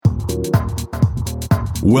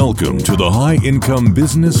Welcome to the High Income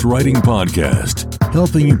Business Writing Podcast,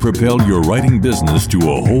 helping you propel your writing business to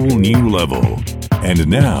a whole new level. And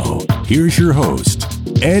now, here's your host,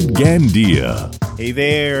 Ed Gandia. Hey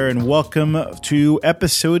there, and welcome to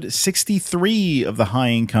episode 63 of the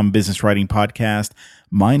High Income Business Writing Podcast.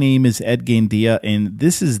 My name is Ed Gandia, and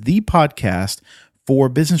this is the podcast for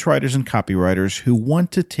business writers and copywriters who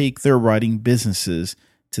want to take their writing businesses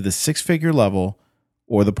to the six-figure level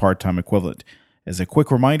or the part-time equivalent. As a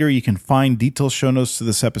quick reminder, you can find detailed show notes to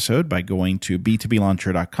this episode by going to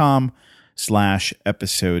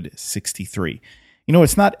b2blauncher.com/episode 63. You know,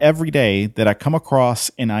 it's not every day that I come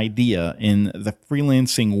across an idea in the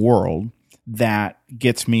freelancing world that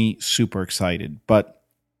gets me super excited. But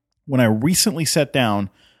when I recently sat down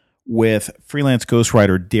with freelance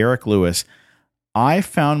ghostwriter Derek Lewis, I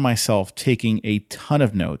found myself taking a ton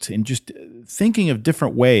of notes and just thinking of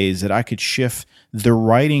different ways that I could shift the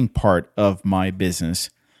writing part of my business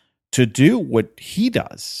to do what he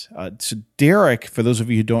does. So Derek, for those of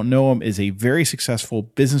you who don't know him, is a very successful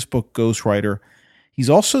business book ghostwriter. He's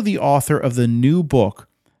also the author of the new book,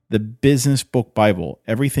 The Business Book Bible,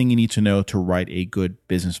 Everything You Need to Know to Write a Good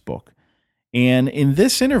Business Book. And in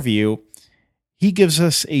this interview, he gives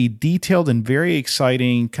us a detailed and very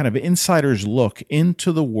exciting kind of insider's look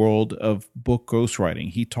into the world of book ghostwriting.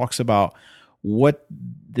 He talks about what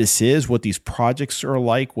this is, what these projects are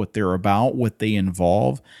like, what they're about, what they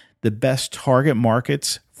involve, the best target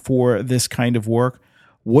markets for this kind of work,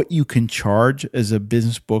 what you can charge as a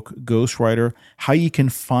business book ghostwriter, how you can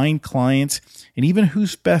find clients, and even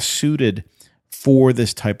who's best suited for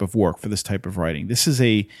this type of work, for this type of writing. This is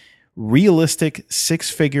a realistic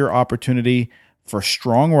six-figure opportunity for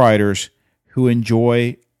strong writers who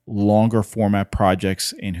enjoy longer format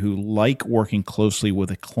projects and who like working closely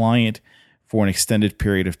with a client for an extended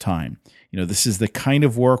period of time. You know, this is the kind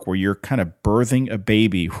of work where you're kind of birthing a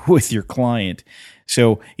baby with your client.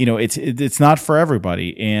 So, you know, it's not for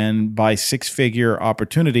everybody. And by six-figure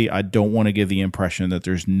opportunity, I don't want to give the impression that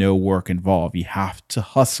there's no work involved. You have to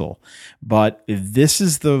hustle. But if this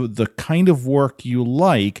is the kind of work you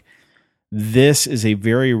like, this is a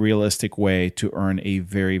very realistic way to earn a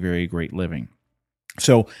very, very great living.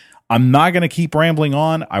 So I'm not going to keep rambling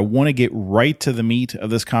on. I want to get right to the meat of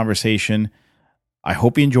this conversation. I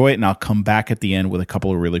hope you enjoy it, and I'll come back at the end with a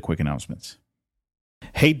couple of really quick announcements.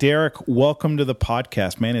 Hey, Derek, welcome to the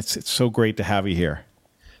podcast, man. It's so great to have you here.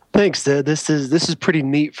 Thanks, Ed. This is pretty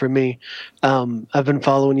neat for me. I've been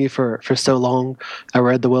following you for so long. I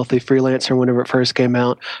read The Wealthy Freelancer whenever it first came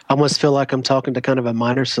out. I almost feel like I'm talking to kind of a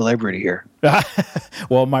minor celebrity here.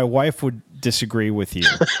 Well, my wife would disagree with you.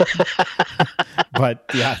 But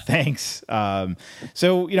yeah, thanks.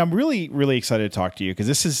 So, you know, I'm really, really excited to talk to you because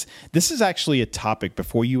this is actually a topic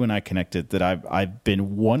before you and I connected that I've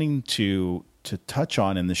been wanting to touch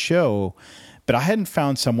on in the show, but I hadn't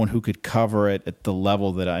found someone who could cover it at the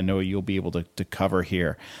level that I know you'll be able to cover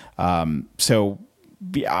here. So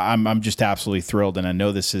I'm just absolutely thrilled, and I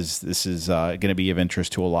know this is going to be of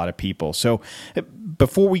interest to a lot of people. So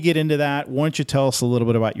before we get into that, why don't you tell us a little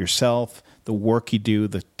bit about yourself, the work you do,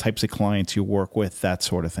 the types of clients you work with, that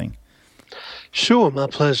sort of thing? Sure, my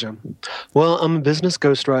pleasure. Well, I'm a business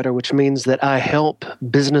ghostwriter, which means that I help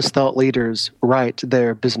business thought leaders write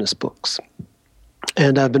their business books.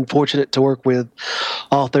 And I've been fortunate to work with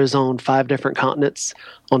authors on 5 different continents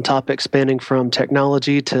on topics spanning from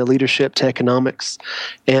technology to leadership to economics.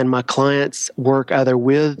 And my clients work either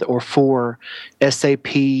with or for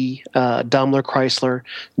SAP, Daimler Chrysler,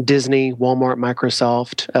 Disney, Walmart,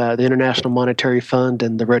 Microsoft, the International Monetary Fund,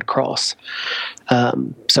 and the Red Cross.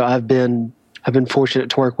 So I've been fortunate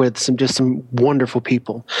to work with some wonderful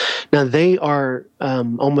people. Now, they are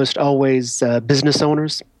almost always business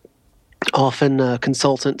owners, often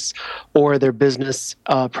consultants, or their business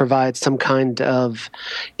provides some kind of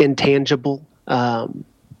intangible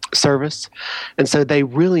service. And so they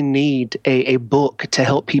really need a book to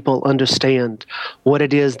help people understand what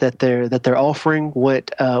it is that they're offering,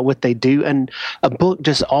 what they do. And a book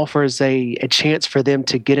just offers a chance for them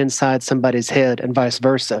to get inside somebody's head and vice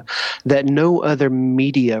versa that no other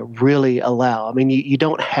media really allow. I mean, you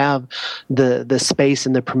don't have the space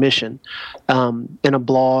and the permission in a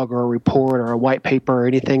blog or a report or a white paper or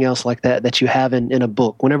anything else like that you have in a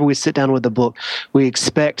book. Whenever we sit down with a book, we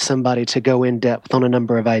expect somebody to go in depth on a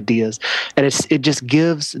number of ideas. ideas. And it just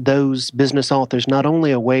gives those business authors not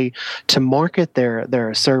only a way to market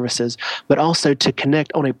their services, but also to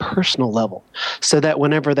connect on a personal level, so that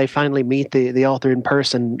whenever they finally meet the author in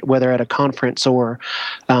person, whether at a conference or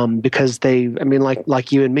because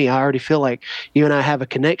like you and me, I already feel like you and I have a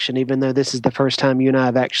connection, even though this is the first time you and I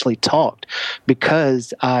have actually talked,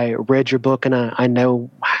 because I read your book and I know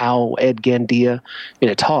how Ed Gandia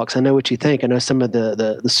talks. I know what you think. I know some of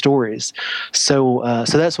the stories. So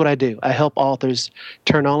that's what I do. I help authors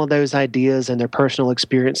turn all of those ideas and their personal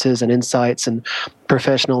experiences and insights and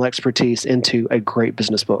professional expertise into a great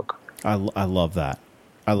business book. I love that.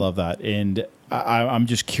 I love that. And I'm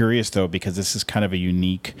just curious, though, because this is kind of a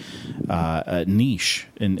unique niche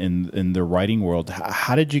in the writing world.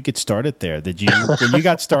 How did you get started there? When you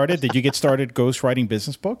got started, did you get started ghostwriting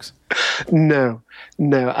business books? No.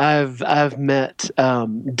 I've met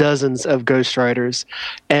dozens of ghostwriters,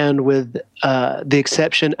 and with the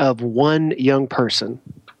exception of one young person,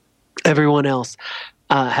 everyone else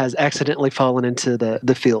has accidentally fallen into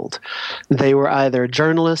the field. They were either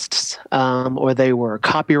journalists, or they were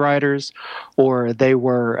copywriters, or they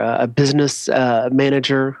were a business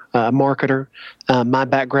manager, marketer. My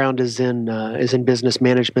background is in business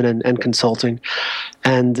management and consulting,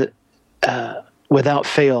 and without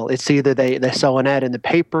fail, it's either they saw an ad in the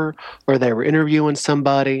paper or they were interviewing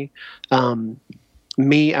somebody.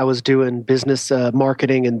 Me, I was doing business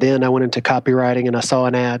marketing, and then I went into copywriting, and I saw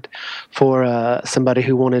an ad for somebody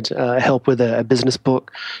who wanted help with a business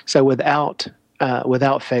book. So without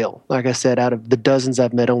fail, like I said, out of the dozens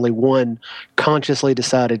I've met, only one consciously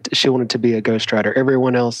decided she wanted to be a ghostwriter.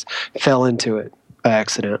 Everyone else fell into it by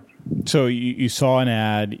accident. So you saw an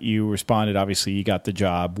ad, you responded, obviously you got the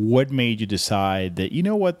job. What made you decide that, you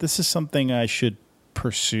know what, this is something I should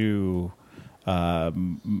pursue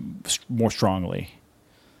more strongly?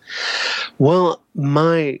 Well,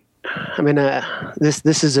 this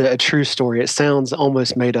is a true story. It sounds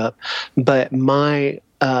almost made up, but my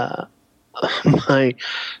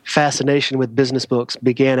fascination with business books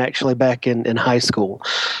began actually back in high school.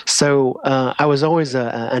 So I was always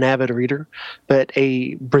an avid reader, but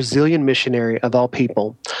a Brazilian missionary of all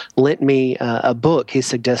people lent me a book he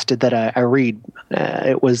suggested that I read.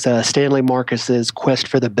 It was Stanley Marcus's Quest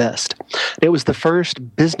for the Best. It was the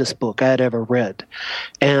first business book I had ever read,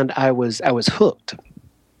 and I was hooked.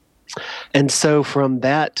 And so from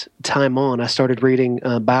that time on, I started reading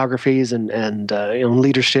biographies and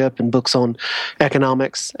leadership and books on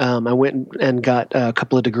economics. I went and got a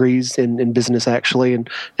couple of degrees in business, actually,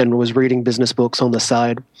 and was reading business books on the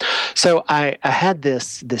side. So I had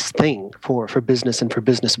this thing for business and for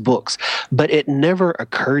business books, but it never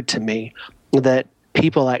occurred to me that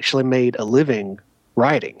people actually made a living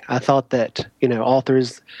writing. I thought that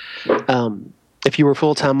authors. If you were a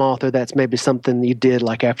full-time author, that's maybe something you did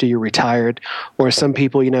like after you retired, or some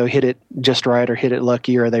people, hit it just right or hit it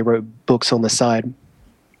lucky, or they wrote books on the side.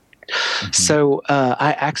 Mm-hmm. So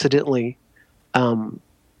I accidentally,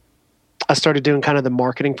 I started doing kind of the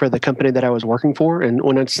marketing for the company that I was working for. And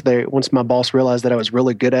once my boss realized that I was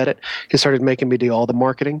really good at it, he started making me do all the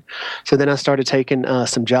marketing. So then I started taking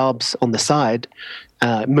some jobs on the side,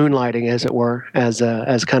 moonlighting, as it were, as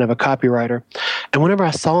kind of a copywriter. And whenever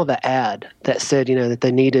I saw the ad that said, that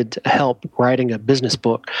they needed help writing a business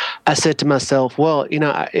book, I said to myself, well,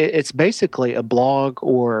 it's basically a blog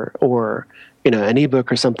or an ebook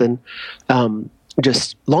or something,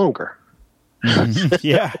 just longer.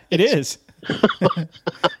 Yeah, it is.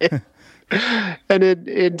 And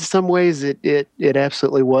in some ways it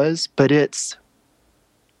absolutely was, but it's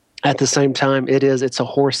at the same time it's a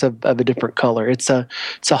horse of a different color. It's a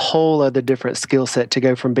whole other different skill set to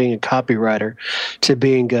go from being a copywriter to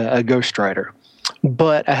being a ghostwriter.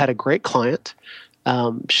 But I had a great client.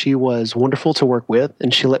 She was wonderful to work with,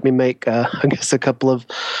 and she let me make I guess a couple of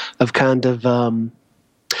kind of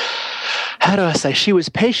how do I say, she was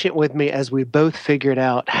patient with me as we both figured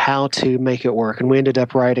out how to make it work. And we ended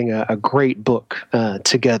up writing a great book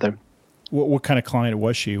together. What kind of client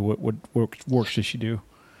was she? What work did she do?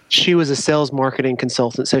 She was a sales marketing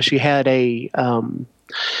consultant. So she had a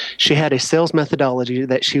sales methodology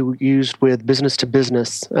that she used with business to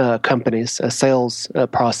business companies, a sales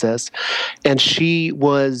process. And she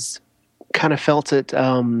was kind of felt it,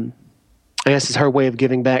 I guess it's her way of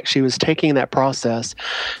giving back. She was taking that process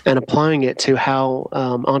and applying it to how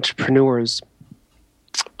entrepreneurs,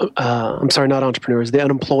 not entrepreneurs, the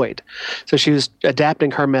unemployed. So she was adapting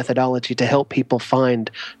her methodology to help people find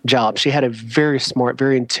jobs. She had a very smart,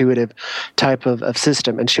 very intuitive type of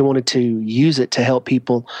system, and she wanted to use it to help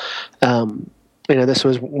people this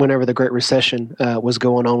was whenever the Great Recession was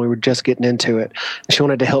going on. We were just getting into it. She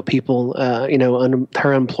wanted to help people,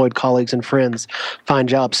 her unemployed colleagues and friends find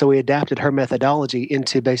jobs. So we adapted her methodology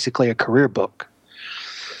into basically a career book.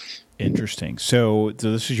 Interesting. So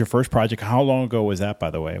this is your first project. How long ago was that, by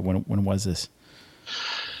the way? When was this?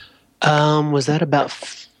 Was that about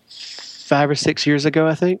 5 or 6 years ago,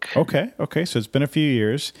 I think? Okay. So it's been a few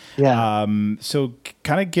years. Yeah. So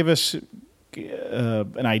kind of give us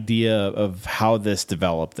an idea of how this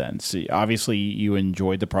developed then. So obviously you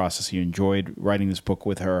enjoyed the process. You enjoyed writing this book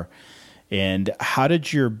with her. And how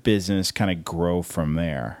did your business kind of grow from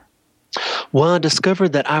there? Well, I discovered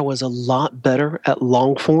that I was a lot better at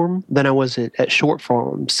long form than I was at short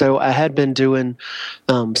form. So I had been doing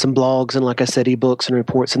some blogs and, like I said, ebooks and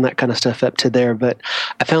reports and that kind of stuff up to there. But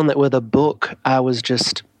I found that with a book, I was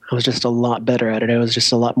just a lot better at it. I was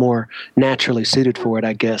just a lot more naturally suited for it,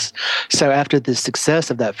 I guess. So after the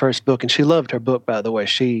success of that first book, and she loved her book, by the way,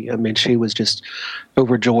 she was just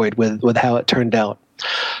overjoyed with how it turned out.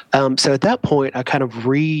 So at that point, I kind of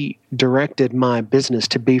redirected my business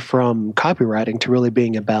to be from copywriting to really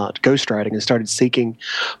being about ghostwriting, and started seeking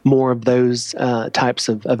more of those types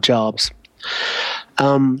of jobs.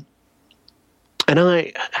 And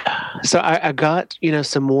I got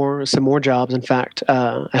some more jobs. In fact,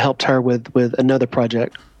 I helped her with another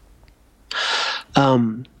project.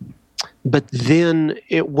 But then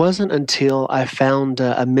it wasn't until I found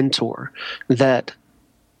a mentor that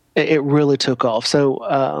it really took off.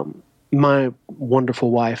 So my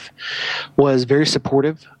wonderful wife was very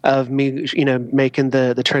supportive of me, making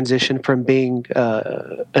the transition from being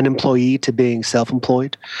an employee to being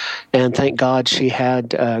self-employed. And thank God she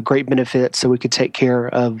had great benefits so we could take care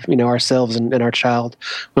of, ourselves and our child.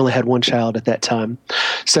 We only had one child at that time.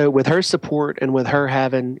 So with her support and with her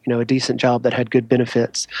having, a decent job that had good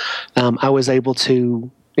benefits, I was able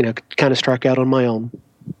to, kind of strike out on my own.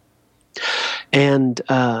 And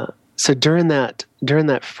so during that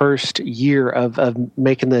first year of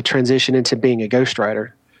making the transition into being a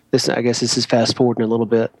ghostwriter, this is fast forwarding a little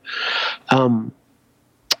bit.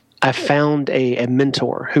 I found a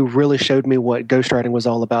mentor who really showed me what ghostwriting was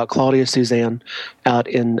all about, Claudia Suzanne, out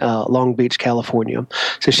in Long Beach, California.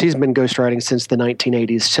 So she's been ghostwriting since the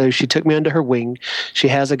 1980s. So she took me under her wing. She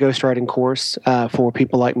has a ghostwriting course for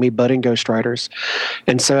people like me, budding ghostwriters.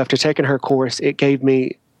 And so after taking her course, it gave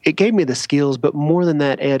me the skills, but more than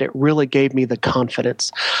that, Ed, it really gave me the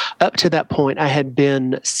confidence. Up to that point, I had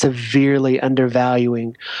been severely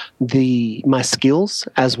undervaluing my skills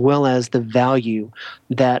as well as the value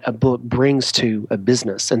that a book brings to a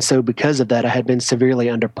business. And so because of that, I had been severely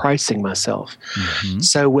underpricing myself. Mm-hmm.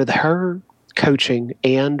 So with her coaching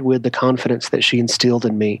and with the confidence that she instilled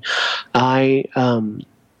in me,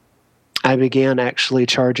 I began actually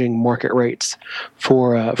charging market rates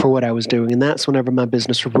for what I was doing. And that's whenever my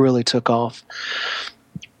business really took off.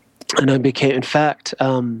 And I became, in fact,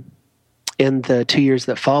 in the 2 years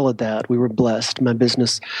that followed that, we were blessed. My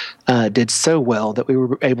business did so well that we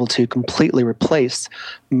were able to completely replace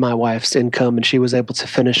my wife's income, and she was able to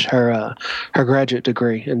finish her graduate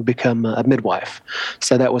degree and become a midwife.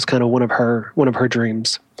 So that was kind of one of her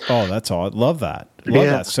dreams. Oh, that's all. I love that. Love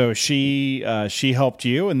that. So she helped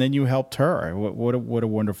you, and then you helped her. What a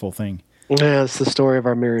wonderful thing. Yeah, it's the story of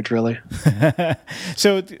our marriage, really.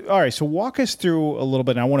 So, all right. So walk us through a little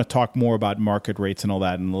bit. And I want to talk more about market rates and all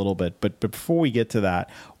that in a little bit. But before we get to that,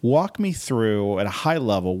 walk me through at a high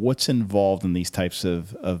level what's involved in these types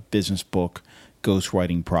of business book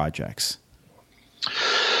ghostwriting projects.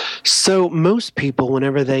 So most people,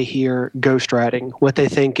 whenever they hear ghostwriting, what they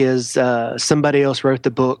think is somebody else wrote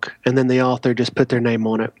the book and then the author just put their name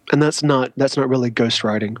on it, and that's not really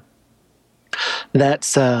ghostwriting.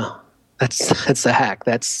 That's a hack.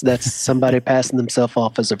 That's somebody passing themselves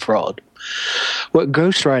off as a fraud. What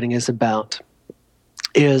ghostwriting is about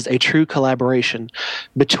is a true collaboration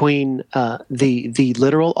between the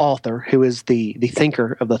literal author, who is the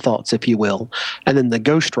thinker of the thoughts, if you will, and then the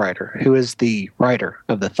ghostwriter, who is the writer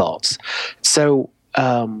of the thoughts. So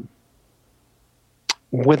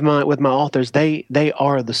with my authors, they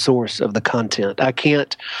are the source of the content. I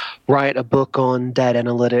can't write a book on data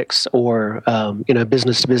analytics or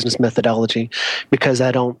business to business methodology because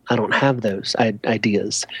I don't have those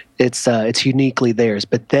ideas. It's uniquely theirs,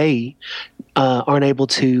 but they aren't able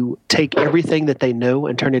to take everything that they know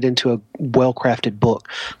and turn it into a well-crafted book.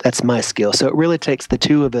 That's my skill. So it really takes the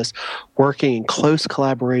two of us working in close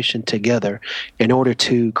collaboration together in order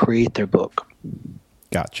to create their book.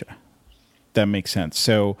 Gotcha. That makes sense.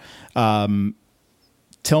 So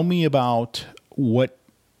tell me about what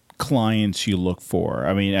clients you look for?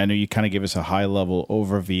 I mean, I know you kind of give us a high-level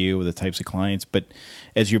overview of the types of clients, but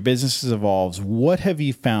as your business evolves, what have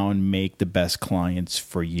you found make the best clients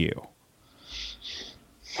for you?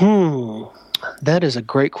 That is a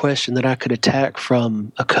great question that I could attack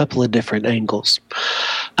from a couple of different angles.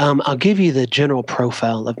 I'll give you the general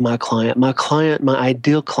profile of my client. My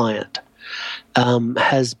ideal client,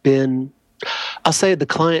 has been, I'll say the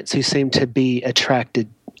clients who seem to be attracted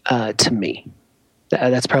to me.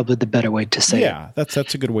 That's probably the better way to say it. Yeah, that's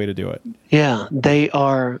a good way to do it. Yeah, they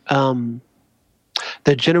are.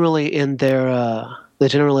 They're generally in their. They're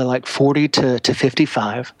generally like 40 to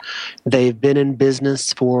 55. They've been in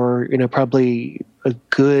business for probably a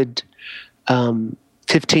good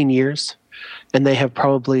 15 years, and they have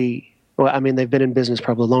probably. Well, I mean, they've been in business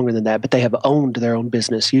probably longer than that, but they have owned their own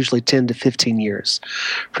business, usually 10 to 15 years,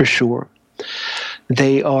 for sure.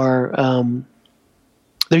 They are.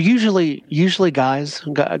 They're usually guys.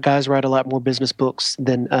 Guys write a lot more business books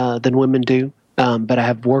than women do. But I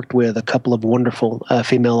have worked with a couple of wonderful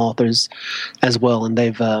female authors as well, and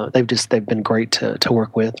they've been great to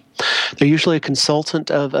work with. They're usually a consultant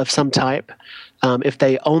of some type. If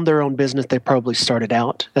they own their own business, they probably started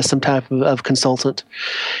out as some type of consultant,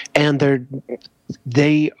 and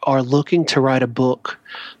they are looking to write a book.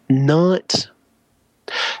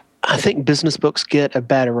 I think business books get a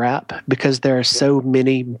bad rap because there are so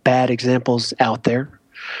many bad examples out there.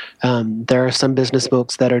 There are some business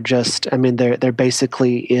books that are just, I mean, they're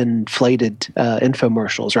basically inflated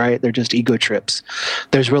infomercials, right? They're just ego trips.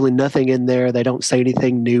 There's really nothing in there. They don't say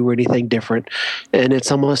anything new or anything different. And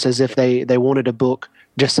it's almost as if they wanted a book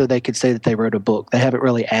just so they could say that they wrote a book. They haven't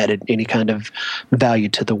really added any kind of value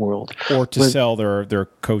to the world. Or to sell their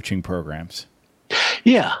coaching programs.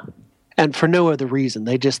 Yeah. And for no other reason.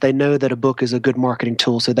 They know that a book is a good marketing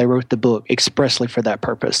tool, so they wrote the book expressly for that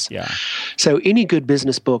purpose. Yeah. So any good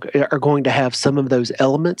business book are going to have some of those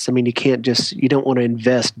elements. I mean, you don't want to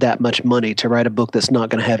invest that much money to write a book that's not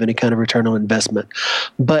going to have any kind of return on investment.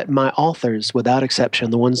 But my authors, without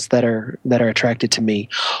exception, the ones that are attracted to me,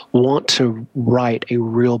 want to write a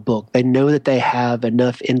real book. They know that they have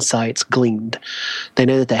enough insights gleaned. They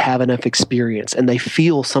know that they have enough experience, and they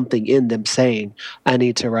feel something in them saying, I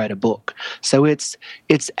need to write a book. So it's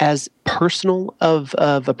as personal of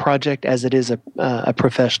a project as it is a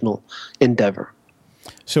professional endeavor.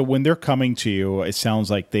 So when they're coming to you, it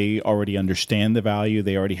sounds like they already understand the value.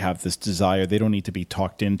 They already have this desire. They don't need to be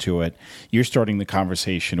talked into it. You're starting the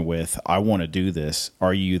conversation with, I want to do this.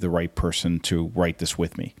 Are you the right person to write this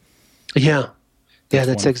with me? Yeah. That's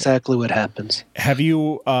wonderful. exactly what happens. Have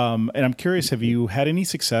you, and I'm curious, have you had any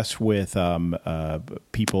success with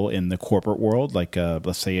people in the corporate world, like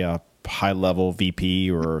let's say a high-level VP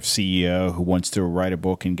or CEO who wants to write a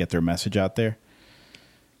book and get their message out there?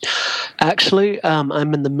 Actually,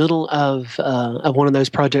 I'm in the middle of one of those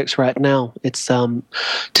projects right now. It's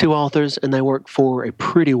two authors, and they work for a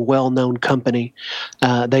pretty well-known company.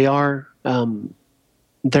 They're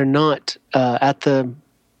not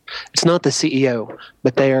it's not the CEO,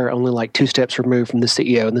 but they are only like 2 steps removed from the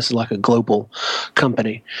CEO, and this is like a global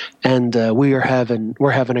company. And we're having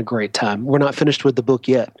a great time. We're not finished with the book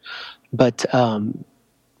yet, but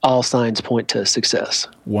all signs point to success.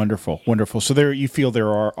 Wonderful. So you feel there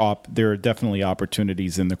are definitely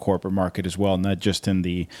opportunities in the corporate market as well, not just in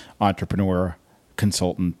the entrepreneur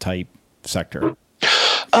consultant type sector.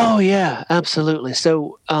 Oh yeah, absolutely.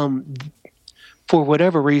 So for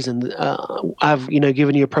whatever reason, I've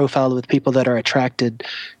given you a profile with people that are attracted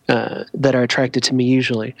to me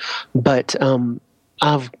usually, but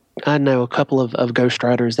I know a couple of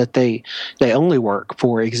ghostwriters that they only work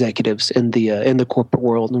for executives in the corporate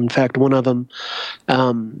world. In fact, one of them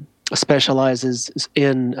specializes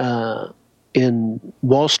in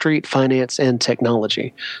Wall Street finance and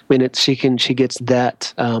technology. I mean, she gets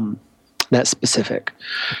that. That specific.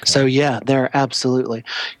 Okay. So yeah, there absolutely.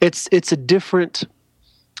 It's a different.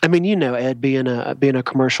 I mean, Ed, being a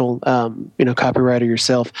commercial, copywriter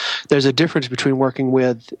yourself, there's a difference between working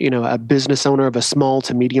with, a business owner of a small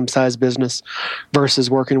to medium-sized business versus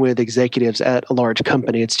working with executives at a large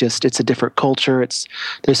company. It's a different culture.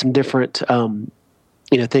 There's some different,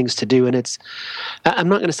 things to do, and I'm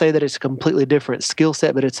not going to say that it's a completely different skill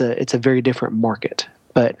set, but it's a very different market.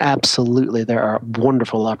 But absolutely, there are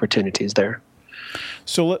wonderful opportunities there.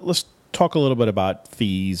 So let's talk a little bit about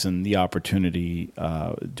fees and the opportunity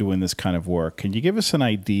doing this kind of work. Can you give us an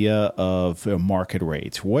idea of market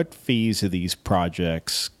rates? What fees do these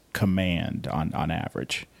projects command on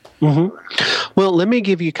average? Well, let me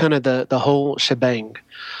give you kind of the whole shebang.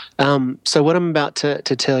 So what I'm about to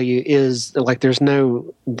tell you is like there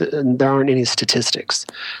aren't any statistics.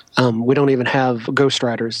 We don't even have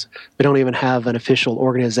ghostwriters. We don't even have an official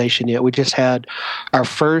organization yet. We just had our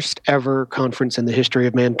first ever conference in the history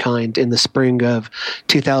of mankind in the spring of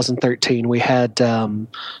 2013. We had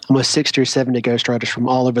almost 60 or 70 ghostwriters from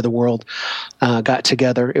all over the world got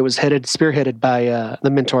together. It was spearheaded by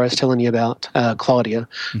the mentor I was telling you about, Claudia.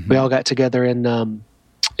 Mm-hmm. We all got together in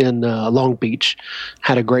Long Beach,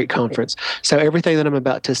 had a great conference. So everything that I'm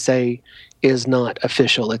about to say is not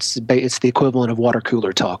official. It's the equivalent of water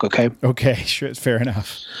cooler talk. Okay. Okay. Sure. Fair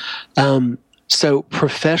enough. So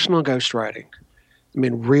professional ghostwriting. I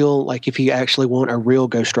mean, real, like if you actually want a real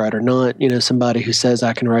ghostwriter, not, somebody who says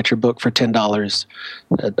I can write your book for $10,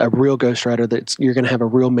 a real ghostwriter that you're going to have a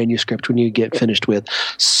real manuscript when you get finished with,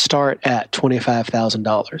 start at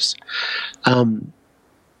 $25,000.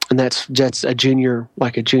 And that's a junior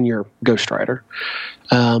ghostwriter.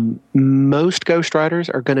 Most ghostwriters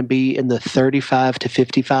are going to be in the 35 to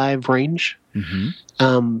 55 range.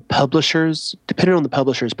 Mm-hmm. Publishers, depending on the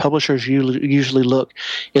publishers usually look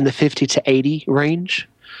in the 50 to 80 range.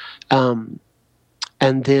 And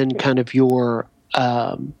then kind of your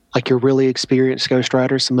really experienced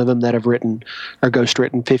ghostwriters, some of them that have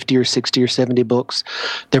ghostwritten 50 or 60 or 70 books,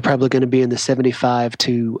 they're probably going to be in the 75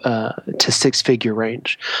 to six-figure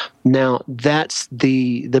range. Now, that's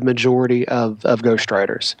the majority of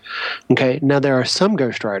ghostwriters. Okay, now there are some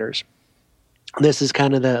ghostwriters. This is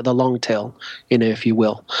kind of the long tail, if you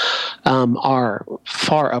will, are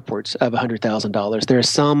far upwards of $100,000. There are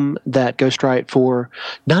some that ghostwrite for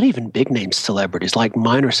not even big name celebrities, like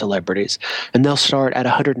minor celebrities, and they'll start at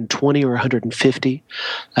 120 or 150.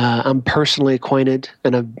 I'm personally acquainted,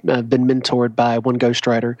 and I've been mentored by one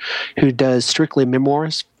ghostwriter who does strictly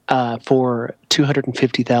memoirs for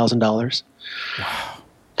 $250,000. Wow!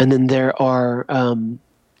 And then there are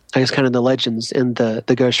I guess kind of the legends in the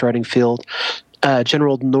ghostwriting field.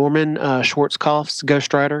 General Norman Schwarzkopf's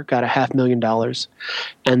ghostwriter got $500,000,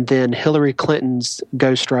 and then Hillary Clinton's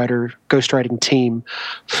ghostwriting team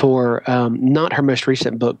for not her most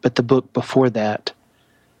recent book, but the book before that.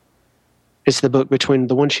 It's the book between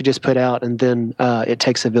the one she just put out and then It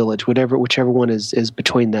Takes a Village, whichever one is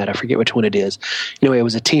between that. I forget which one it is. Anyway, it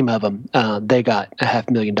was a team of them. They got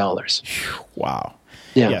 $500,000. Wow.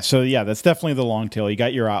 Yeah. So that's definitely the long tail. You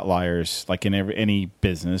got your outliers, like in any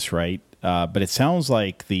business, right? But it sounds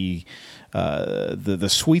like the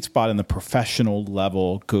sweet spot in the professional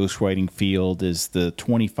level ghostwriting field is the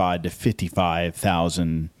 25 to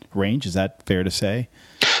 55,000 range. Is that fair to say?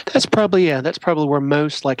 That's probably where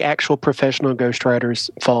most like actual professional ghostwriters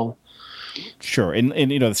fall. Sure. And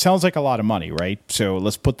it sounds like a lot of money, right? So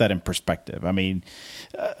let's put that in perspective. I mean,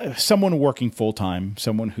 someone working full-time,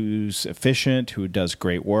 someone who's efficient, who does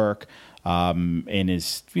great work, and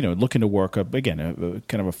is, looking to work up, again,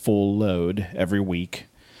 kind of a full load every week.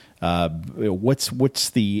 What's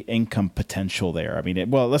the income potential there? I mean,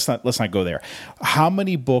 let's not go there. How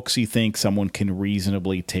many books do you think someone can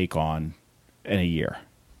reasonably take on in a year?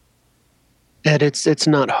 And it's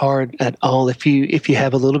not hard at all if you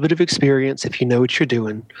have a little bit of experience, if you know what you're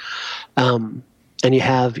doing, and you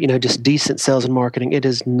have just decent sales and marketing. It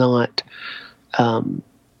is not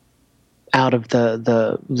out of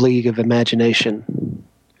the league of imagination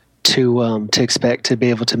to expect to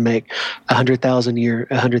be able to make $100,000 a year,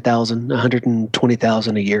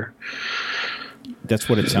 $120,000 a year. That's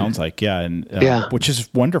what it sounds like, yeah, and which is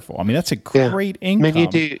wonderful. I mean, that's a great income. I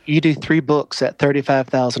mean, you do 3 books at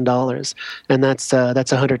 $35,000, and that's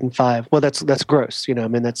 105. Well, that's gross. I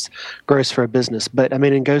mean, that's gross for a business. But I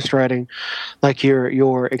mean, in ghostwriting, like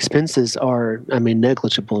your expenses are, I mean,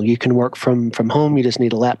 negligible. You can work from home. You just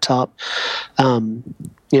need a laptop.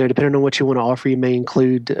 Depending on what you want to offer, you may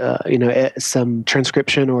include, some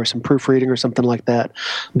transcription or some proofreading or something like that.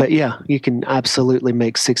 But yeah, you can absolutely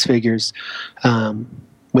make 6 figures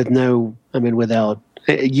without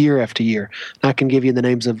year after year. I can give you the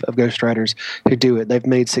names of ghostwriters who do it. They've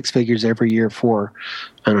made 6 figures every year for,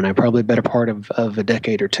 I don't know, probably a better part of a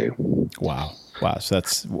decade or two. Wow. So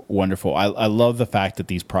that's wonderful. I love the fact that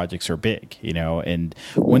these projects are big, and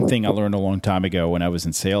one thing I learned a long time ago when I was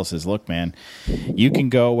in sales is, look, man, you can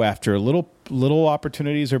go after little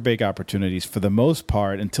opportunities or big opportunities for the most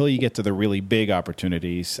part until you get to the really big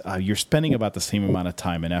opportunities. You're spending about the same amount of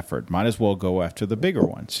time and effort. Might as well go after the bigger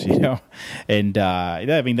ones, And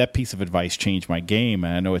I mean, that piece of advice changed my game,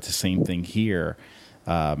 and I know it's the same thing here.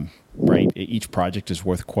 Right, each project is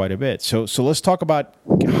worth quite a bit. So let's talk about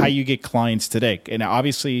how you get clients today. And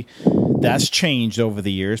obviously, that's changed over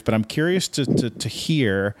the years. But I'm curious to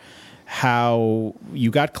hear how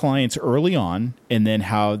you got clients early on and then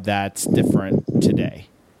how that's different today.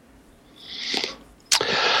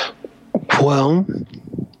 Well,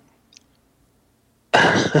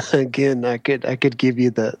 again, I could give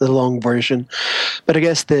you the long version, but I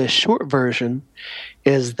guess the short version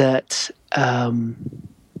is that all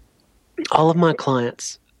of my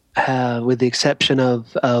clients have, with the exception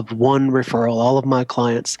of one referral, all of my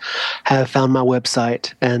clients have found my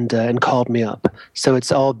website and called me up. So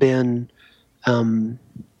it's all been organic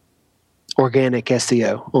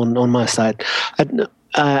SEO on my side.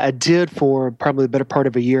 I did, for probably the better part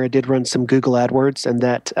of a year, I did run some Google AdWords, and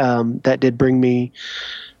that did bring me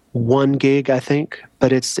one gig, I think,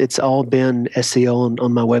 but it's all been SEO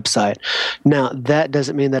on my website. Now, that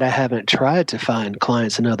doesn't mean that I haven't tried to find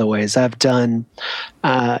clients in other ways. I've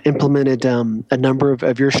implemented a number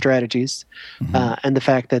of your strategies, and the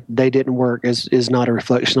fact that they didn't work is not a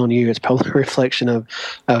reflection on you. It's probably a reflection of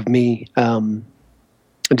me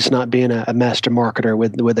just not being a master marketer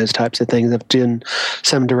with those types of things. I've done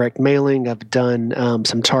some direct mailing. I've done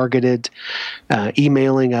some targeted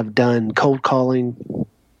emailing. I've done cold calling.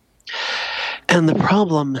 And the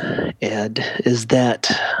problem, Ed, is that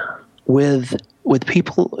with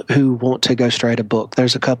people who want to ghostwrite a book,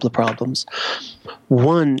 there's a couple of problems.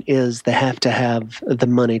 One is they have to have the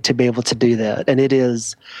money to be able to do that. And it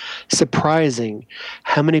is surprising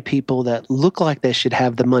how many people that look like they should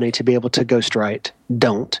have the money to be able to ghostwrite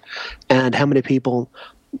don't, and how many people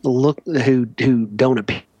who don't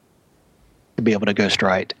appear to be able to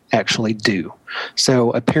ghostwrite actually do.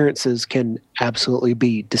 So appearances can absolutely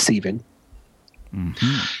be deceiving.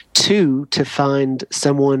 Two, to find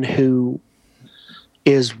someone who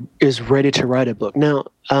is ready to write a book. Now,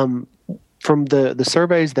 from the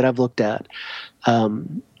surveys that I've looked at,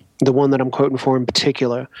 the one that I'm quoting for in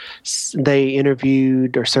particular, they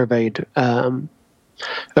interviewed or surveyed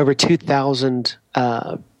over 2,000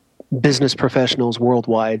 business professionals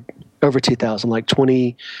worldwide, over 2,000, like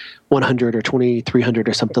 2,100 or 2,300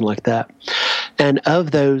 or something like that. And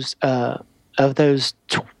of those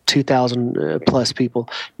 2,000 plus people,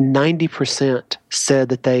 90% said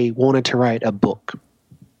that they wanted to write a book.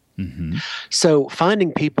 So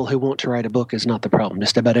finding people who want to write a book is not the problem.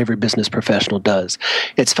 Just about every business professional does.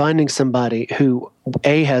 It's finding somebody who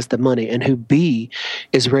A, has the money, and who B,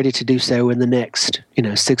 is ready to do so in the next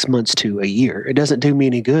 6 months to a year. It doesn't do me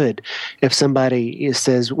any good if somebody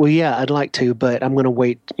says, well, yeah, I'd like to, but I'm going to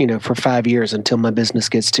wait for 5 years until my business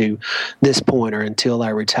gets to this point, or until I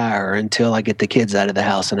retire, or until I get the kids out of the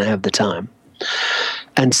house and I have the time.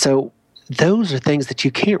 And so those are things that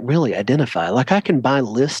you can't really identify. Like, I can buy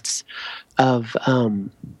lists of,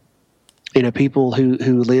 people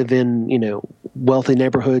who live in, wealthy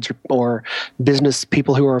neighborhoods, or business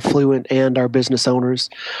people who are affluent and are business owners.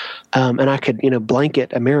 And I could,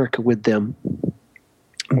 blanket America with them.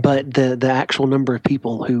 But the actual number of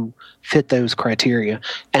people who fit those criteria,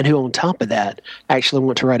 and who on top of that actually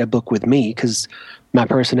want to write a book with me, because my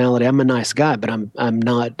personality, I'm a nice guy, but I'm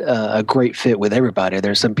not a great fit with everybody.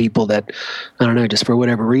 There's some people that, I don't know, just for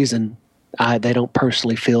whatever reason, they don't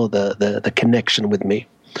personally feel the connection with me.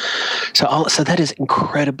 So that is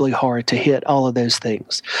incredibly hard to hit all of those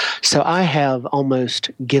things. So I have almost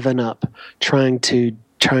given up trying to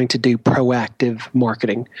do proactive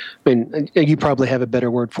marketing. I mean, you probably have a better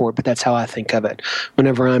word for it, but that's how I think of it.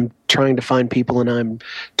 Whenever I'm trying to find people and I'm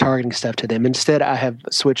targeting stuff to them, instead I have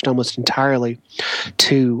switched almost entirely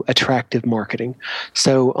to attractive marketing.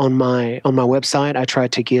 So on my website, I try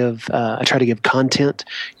to give content.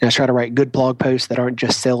 I try to write good blog posts that aren't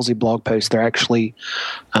just salesy blog posts. They're actually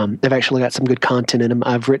they've actually got some good content in them.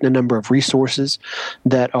 I've written a number of resources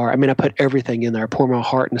that are, I put everything in there. I pour my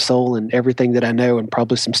heart and soul and everything that I know, and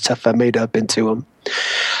probably some stuff I made up into them.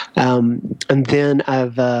 And then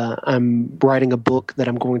I'm writing a book that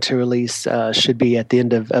I'm going to release, should be at the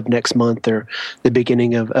end of next month or the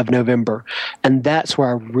beginning of November. And that's where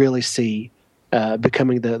I really see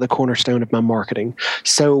becoming the cornerstone of my marketing.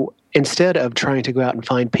 So instead of trying to go out and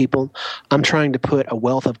find people, I'm trying to put a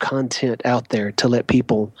wealth of content out there to let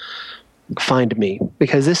people find me.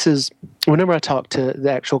 Because this is, whenever I talk to the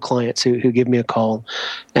actual clients who give me a call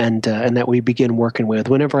and that we begin working with,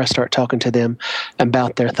 whenever I start talking to them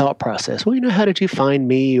about their thought process, well, how did you find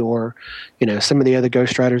me? Or, some of the other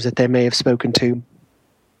ghostwriters that they may have spoken to.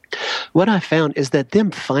 What I found is that them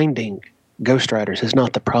finding ghostwriters is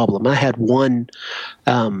not the problem. I had one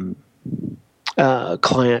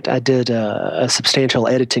client I did a substantial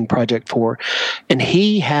editing project for, and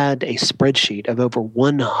he had a spreadsheet of over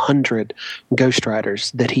 100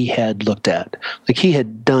 ghostwriters that he had looked at. Like, he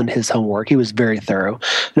had done his homework. He was very thorough.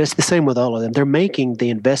 And it's the same with all of them. They're making the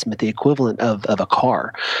investment the equivalent of a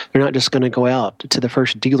car. They're not just going to go out to the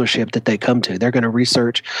first dealership that they come to. They're going to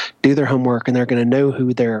research, do their homework, and they're going to know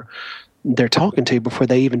who they're talking to before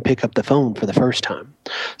they even pick up the phone for the first time.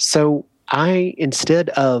 So instead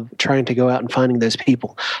of trying to go out and finding those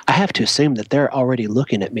people, I have to assume that they're already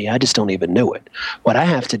looking at me. I just don't even know it. What I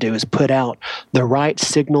have to do is put out the right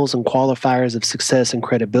signals and qualifiers of success and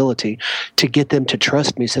credibility to get them to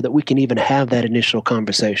trust me so that we can even have that initial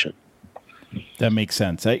conversation. That makes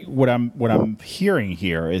sense. What I'm hearing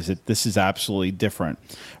here is that this is absolutely different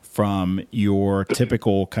from your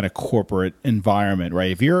typical kind of corporate environment,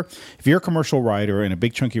 right? If you're a commercial writer and a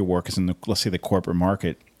big chunk of your work is in let's say the corporate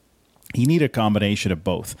market, you need a combination of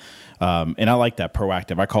both. And I like that,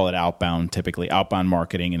 proactive. I call it outbound, typically outbound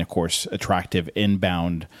marketing, and of course, attractive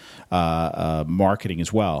inbound marketing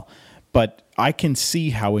as well. But I can see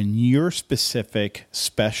how in your specific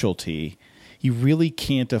specialty, you really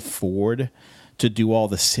can't afford to do all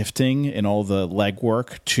the sifting and all the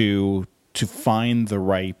legwork to find the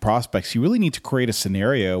right prospects. You really need to create a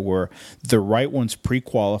scenario where the right ones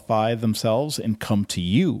pre-qualify themselves and come to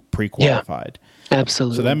you pre-qualified. Yeah.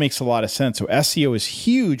 Absolutely. So that makes a lot of sense. So SEO is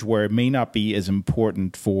huge where it may not be as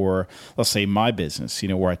important for, let's say, my business,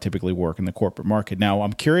 where I typically work in the corporate market. Now,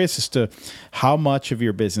 I'm curious as to how much of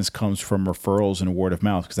your business comes from referrals and word of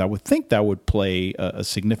mouth, because I would think that would play a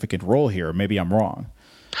significant role here. Maybe I'm wrong.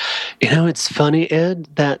 It's funny, Ed,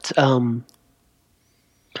 that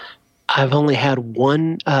I've only had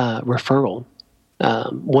one referral.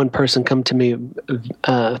 One person come to me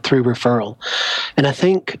through referral, and I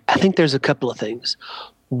think there's a couple of things.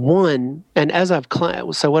 One, and as I've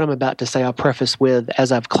climbed, so what I'm about to say, I'll preface with,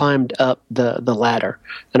 as I've climbed up the ladder,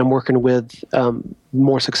 and I'm working with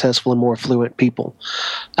more successful and more fluent people,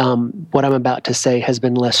 what I'm about to say has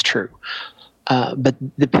been less true. But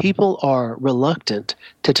the people are reluctant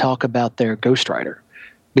to talk about their ghostwriter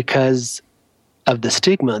because of the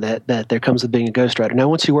stigma that there comes with being a ghostwriter. Now,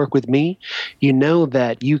 once you work with me, you know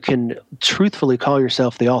that you can truthfully call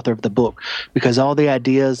yourself the author of the book because all the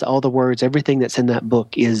ideas, all the words, everything that's in that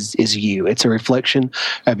book is you. It's a reflection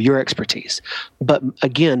of your expertise. But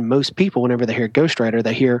again, most people, whenever they hear ghostwriter,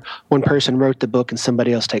 they hear one person wrote the book and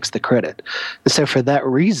somebody else takes the credit. And so for that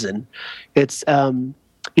reason, it's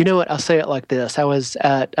you know what? I'll say it like this. I was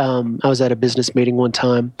at a business meeting one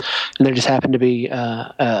time, and there just happened to be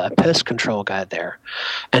a pest control guy there.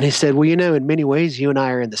 And he said, well, in many ways, you and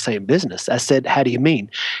I are in the same business. I said, how do you mean?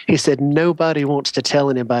 He said, nobody wants to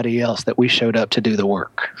tell anybody else that we showed up to do the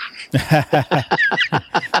work.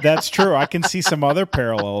 That's true. I can see some other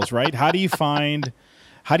parallels, right? How do you find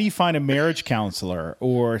a marriage counselor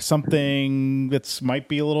or something that's might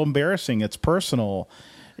be a little embarrassing? It's personal.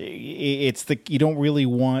 It's you don't really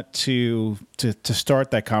want to start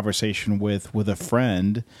that conversation with a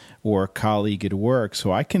friend or a colleague at work.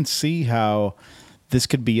 So I can see how this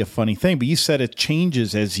could be a funny thing. But you said it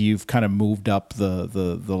changes as you've kind of moved up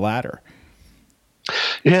the ladder.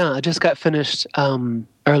 Yeah, I just got finished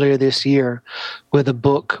earlier this year with a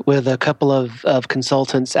book with a couple of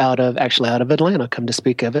consultants out of Atlanta, come to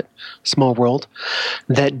speak of it, small world,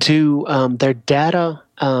 that do they're data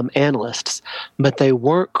analysts, but they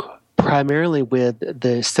work primarily with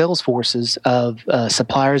the sales forces of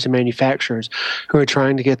suppliers and manufacturers who are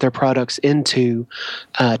trying to get their products into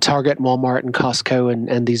Target, Walmart, and Costco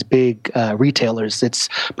and these big retailers. It's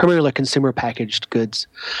primarily consumer packaged goods.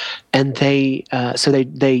 And they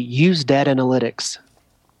use data analytics.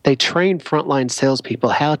 They train frontline salespeople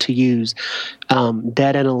how to use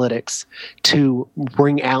data analytics to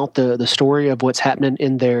bring out the story of what's happening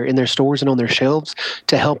in their stores and on their shelves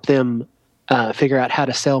to help them figure out how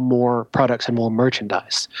to sell more products and more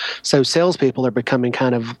merchandise. So salespeople are becoming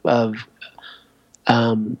kind of I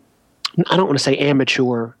don't want to say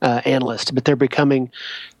amateur analysts, but they're becoming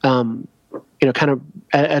kind of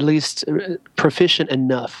at least proficient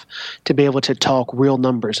enough to be able to talk real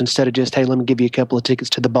numbers instead of just, hey, let me give you a couple of tickets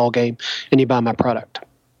to the ball game and you buy my product.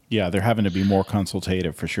 Yeah, they're having to be more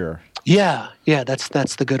consultative for sure. Yeah, that's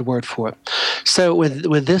the good word for it. So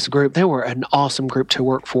with this group, they were an awesome group to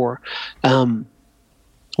work for. One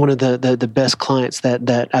of the best clients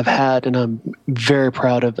that I've had, and I'm very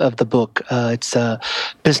proud of the book. It's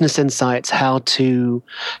Business Insights: How to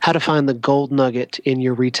Find the Gold Nugget in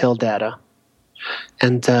Your Retail Data.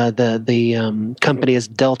 And the company is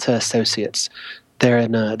Delta Associates. They're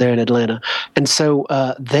in Atlanta, and so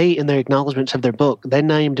they, in their acknowledgments of their book, they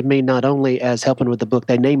named me not only as helping with the book,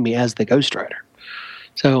 they named me as the ghostwriter.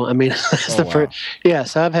 So, I mean, that's the first. Yeah.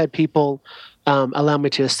 So I've had people allow me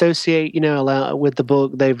to associate, allow with the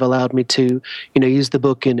book. They've allowed me to, use the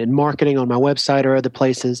book in marketing on my website or other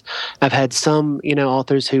places. I've had some,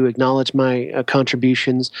 authors who acknowledge my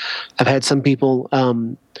contributions. I've had some people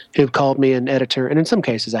who've called me an editor, and in some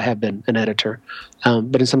cases I have been an editor.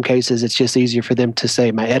 But in some cases it's just easier for them to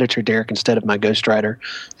say my editor, Derek, instead of my ghostwriter,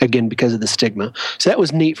 again, because of the stigma. So that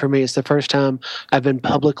was neat for me. It's the first time I've been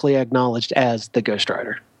publicly acknowledged as the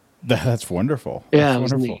ghostwriter. That's wonderful. Yeah, That's it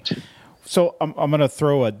was wonderful. neat. So I'm going to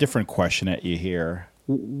throw a different question at you here.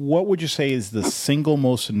 What would you say is the single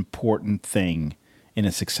most important thing in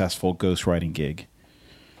a successful ghostwriting gig?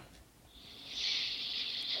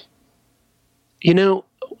 We were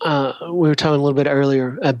talking a little bit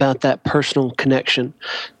earlier about that personal connection.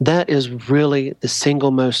 That is really the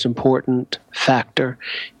single most important factor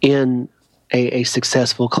in a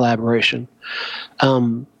successful collaboration.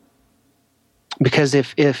 Because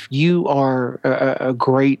if you are a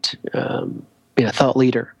great thought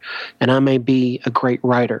leader, and I may be a great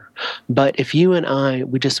writer, but if you and I,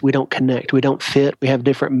 we don't connect, we don't fit, we have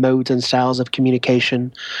different modes and styles of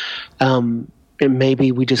communication, and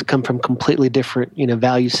maybe we just come from completely different,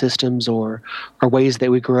 value systems or ways that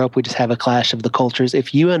we grew up. We just have a clash of the cultures.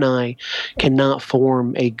 If you and I cannot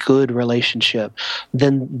form a good relationship,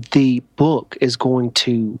 then the book is going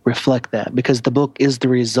to reflect that, because the book is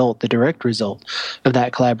the direct result of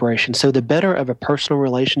that collaboration. So the better of a personal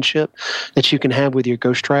relationship that you can have with your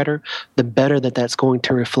ghostwriter, the better that's going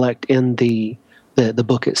to reflect in the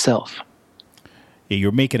book itself. Yeah,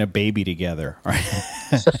 you're making a baby together. Right?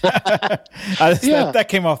 That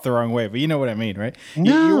came off the wrong way, but you know what I mean, right?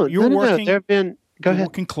 No, you're working. There have been. Go ahead.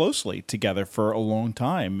 Working closely together for a long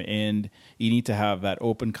time, and you need to have that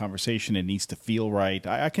open conversation. It needs to feel right.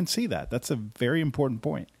 I can see that. That's a very important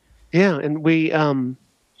point. Yeah, and we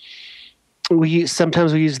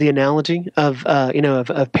sometimes use the analogy of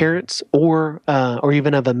parents or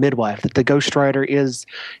even of a midwife, that the ghostwriter is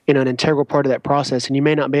an integral part of that process, and you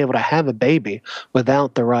may not be able to have a baby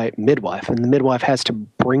without the right midwife, and the midwife has to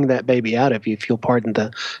bring that baby out of you, if you'll pardon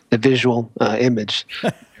the visual image.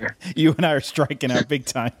 You and I are striking out big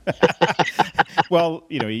time. Well,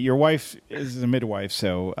 your wife is a midwife,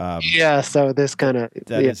 so so this kind of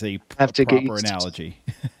is a proper analogy.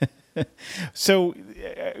 So,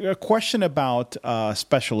 a question about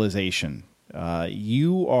specialization.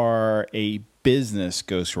 You are a business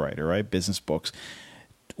ghostwriter, right? Business books.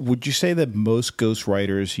 Would you say that most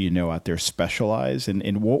ghostwriters out there specialize?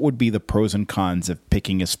 And what would be the pros and cons of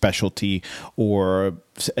picking a specialty or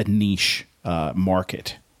a niche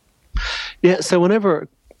market? Yeah, so whenever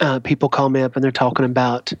people call me up and they're talking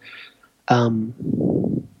about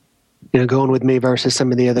going with me versus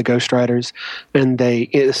some of the other ghostwriters, and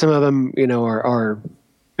some of them, are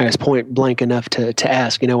as point blank enough to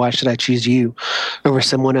ask, why should I choose you over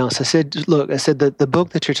someone else? I said, the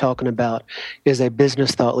book that you're talking about is a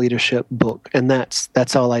business thought leadership book, and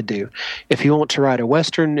that's all I do. If you want to write a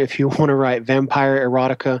Western, if you want to write vampire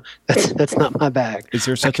erotica, that's not my bag. Is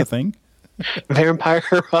there such a thing? Vampire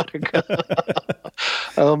erotica.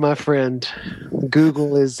 Oh, my friend,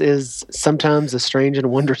 Google is sometimes a strange and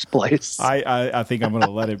wondrous place. I think I'm going to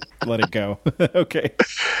let it go. Okay.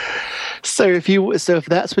 So if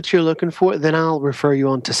that's what you're looking for, then I'll refer you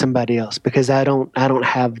on to somebody else, because I don't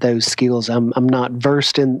have those skills. I'm not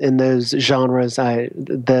versed in those genres.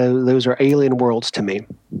 Those are alien worlds to me.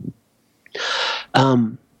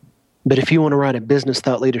 But if you want to write a business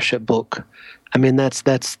thought leadership book, I mean,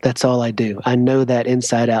 that's all I do. I know that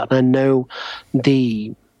inside out. I know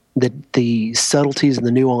the subtleties and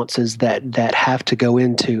the nuances that have to go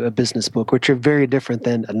into a business book, which are very different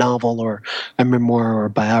than a novel or a memoir or a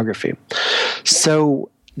biography. So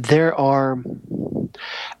there are,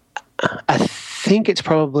 I think it's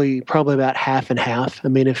probably about half and half. I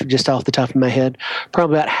mean, if just off the top of my head,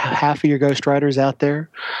 probably about half of your ghostwriters out there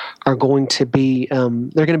are going to be,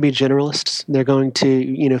 they're going to be generalists. They're going to,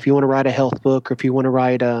 if you want to write a health book, or if you want to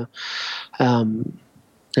write a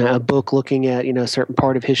book looking at, a certain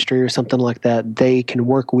part of history or something like that, they can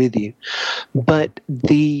work with you. But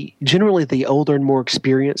generally the older and more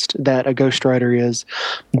experienced that a ghostwriter is,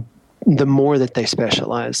 the more that they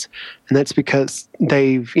specialize. And that's because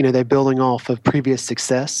they're building off of previous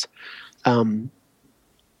success.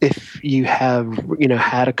 If you have,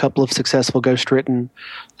 had a couple of successful ghostwritten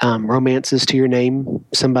romances to your name,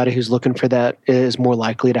 somebody who's looking for that is more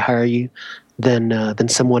likely to hire you than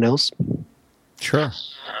someone else. Sure.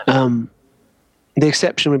 The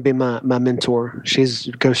exception would be my mentor. She's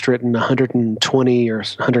ghostwritten 120 or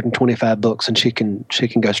 125 books, and she can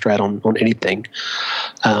ghostwrite on anything.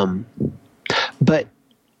 But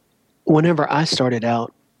whenever I started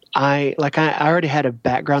out, I already had a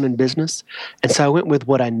background in business, and so I went with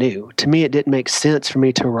what I knew. To me, it didn't make sense for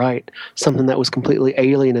me to write something that was completely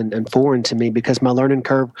alien and foreign to me, because my learning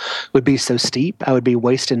curve would be so steep. I would be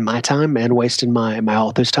wasting my time and wasting my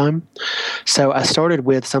author's time. So I started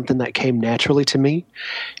with something that came naturally to me,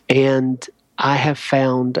 and I have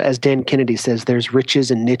found, as Dan Kennedy says, there's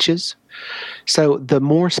riches and niches. So the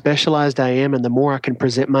more specialized I am and the more I can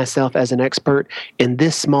present myself as an expert in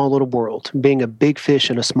this small little world, being a big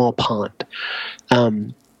fish in a small pond,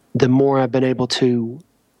 the more I've been able to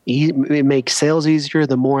make sales easier,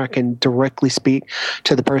 the more I can directly speak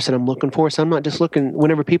to the person I'm looking for. So I'm not just looking,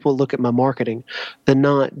 whenever people look at my marketing, they're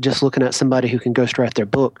not just looking at somebody who can ghostwrite their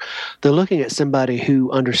book. They're looking at somebody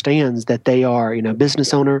who understands that they are,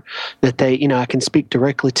 business owner, that they, I can speak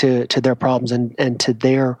directly to their problems and to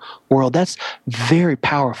their world. That's very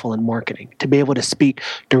powerful in marketing, to be able to speak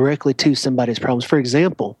directly to somebody's problems. For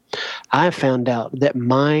example, I found out that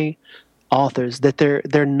my authors, that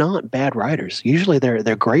they're not bad writers. Usually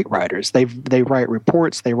they're great writers. They write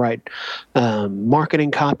reports, they write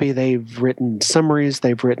marketing copy, they've written summaries,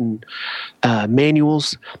 they've written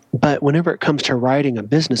manuals. But whenever it comes to writing a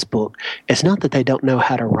business book, it's not that they don't know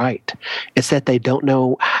how to write. It's that they don't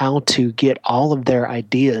know how to get all of their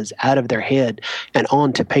ideas out of their head and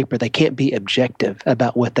onto paper. They can't be objective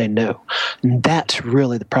about what they know. And that's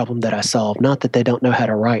really the problem that I solve. Not that they don't know how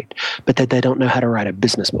to write, but that they don't know how to write a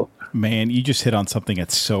business book. Man, you just hit on something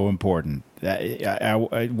that's so important.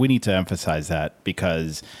 We need to emphasize that,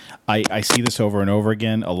 because I see this over and over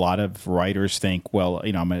again. A lot of writers think, well,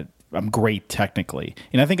 I'm great technically,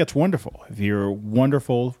 and I think that's wonderful. If you're a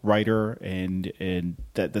wonderful writer, and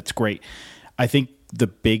that's great. I think the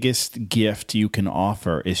biggest gift you can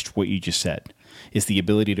offer is what you just said. Is the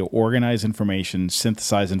ability to organize information,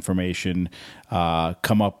 synthesize information,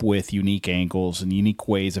 come up with unique angles and unique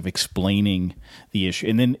ways of explaining the issue,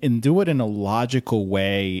 and do it in a logical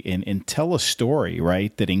way and tell a story,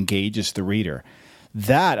 right, that engages the reader.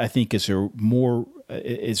 That, I think, is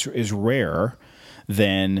rare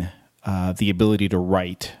than the ability to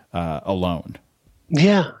write alone.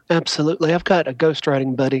 Yeah, absolutely. I've got a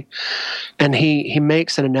ghostwriting buddy, and he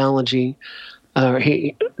makes an analogy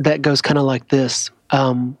that goes kind of like this.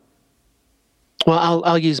 Well,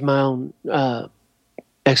 I'll use my own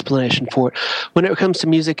explanation for it. When it comes to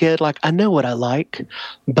music, Ed, I know what I like,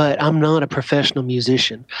 but I'm not a professional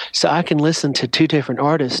musician. So I can listen to two different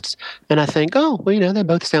artists and I think, oh, well, they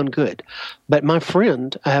both sound good. But I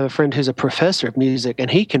have a friend who's a professor of music,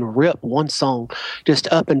 and he can rip one song just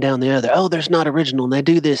up and down the other. Oh, there's not original, and they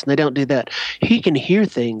do this and they don't do that. He can hear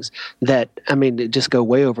things that, just go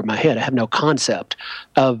way over my head. I have no concept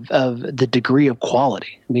of the degree of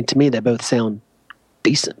quality. To me, they both sound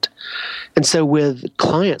decent. And so with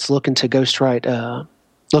clients looking for a ghostwriter,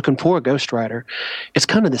 it's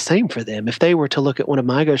kind of the same for them. If they were to look at one of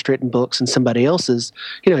my ghostwritten books and somebody else's,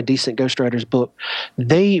 a decent ghostwriter's book,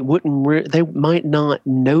 they might not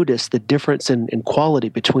notice the difference in quality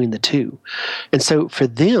between the two. And so for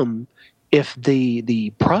them, if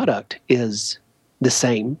the product is the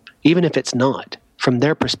same, even if it's not, from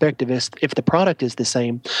their perspective, if the product is the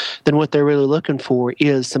same, then what they're really looking for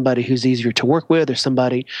is somebody who's easier to work with, or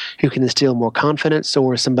somebody who can instill more confidence,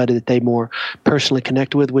 or somebody that they more personally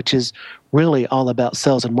connect with, which is really all about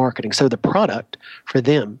sales and marketing. So the product for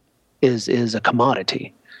them is a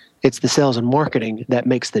commodity. It's the sales and marketing that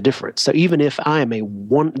makes the difference. So even if I am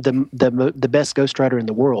the best ghostwriter in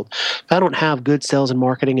the world, if I don't have good sales and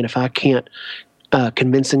marketing, and if I can't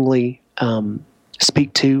convincingly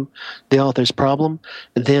speak to the author's problem,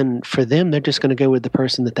 then for them, they're just going to go with the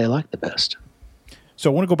person that they like the best.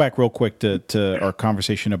 So I want to go back real quick to our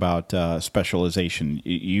conversation about specialization.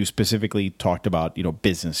 You specifically talked about,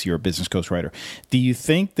 business. You're a business ghostwriter. Do you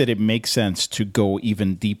think that it makes sense to go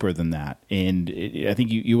even deeper than that? And I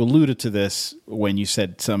think you alluded to this when you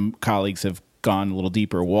said some colleagues have gone a little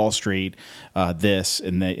deeper, Wall Street, this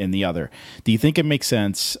and the other. Do you think it makes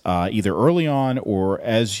sense either early on or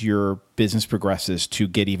as your business progresses to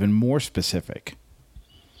get even more specific?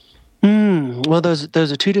 Well, those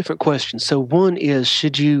are two different questions. So one is,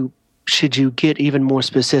 should you get even more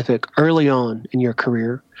specific early on in your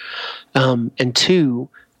career? And two,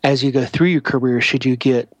 as you go through your career, should you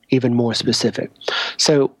get even more specific?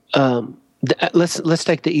 So let's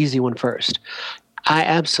take the easy one first. I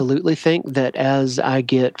absolutely think that as I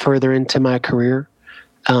get further into my career,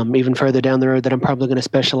 even further down the road, that I'm probably going to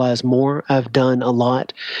specialize more. I've done a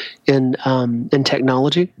lot in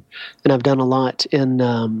technology, and I've done a lot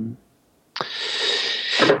in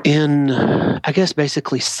I guess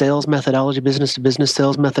basically sales methodology, business to business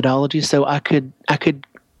sales methodology. So I could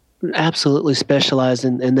absolutely specialize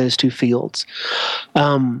in those two fields.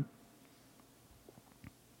 And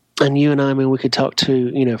you and I mean, we could talk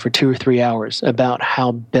for 2 or 3 hours about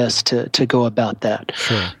how best to go about that.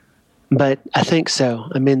 Sure. But I think so.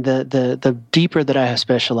 I mean, the deeper that I have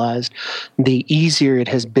specialized, the easier it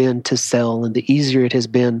has been to sell, and the easier it has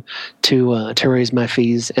been to raise my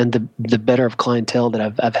fees, and the better of clientele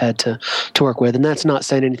that I've had to work with. And that's not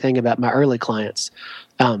saying anything about my early clients.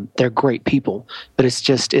 They're great people, but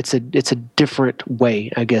it's a different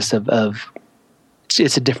way, I guess,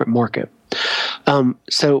 it's a different market.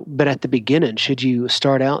 But at the beginning, should you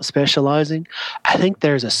start out specializing? I think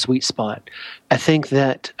there's a sweet spot. I think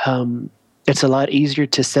that it's a lot easier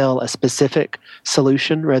to sell a specific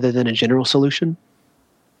solution rather than a general solution.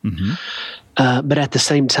 Mm-hmm. But at the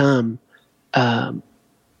same time,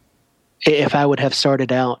 if I would have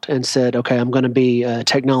started out and said, okay, I'm going to be a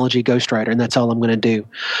technology ghostwriter and that's all I'm going to do,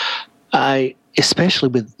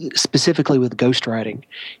 specifically with ghostwriting,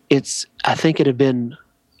 I think it'd have been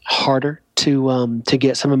harder to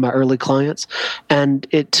get some of my early clients, and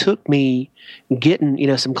it took me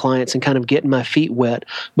getting some clients and kind of getting my feet wet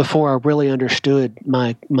before I really understood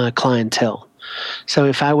my clientele. So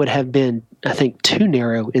if I would have been, I think, too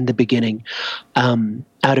narrow in the beginning, I'd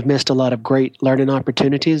have missed a lot of great learning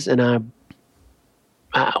opportunities, and I'm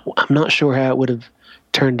not sure how it would have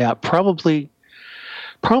turned out. Probably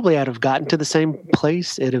I'd have gotten to the same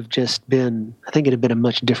place. I think it'd have been a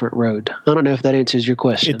much different road. I don't know if that answers your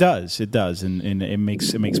question. It does, and it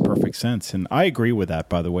makes perfect sense. And I agree with that,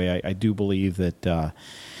 by the way. I do believe that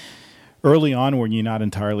early on, when you're not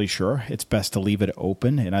entirely sure, it's best to leave it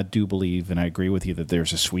open. And I do believe, and I agree with you, that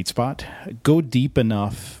there's a sweet spot. Go deep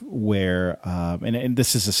enough where, and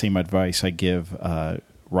this is the same advice I give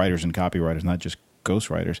writers and copywriters, not just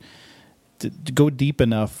ghostwriters, to go deep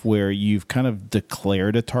enough where you've kind of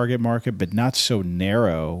declared a target market, but not so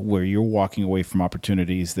narrow where you're walking away from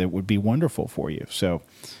opportunities that would be wonderful for you. So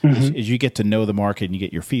as you get to know the market and you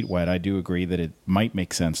get your feet wet, I do agree that it might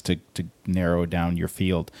make sense to narrow down your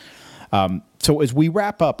field. So as we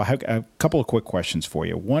wrap up, I have a couple of quick questions for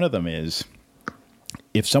you. One of them is,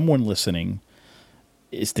 if someone listening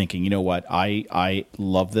is thinking, you know what, I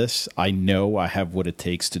love this, I know I have what it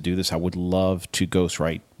takes to do this, I would love to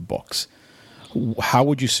ghostwrite books, how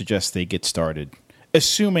would you suggest they get started?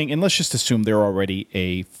 And let's just assume they're already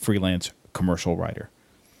a freelance commercial writer.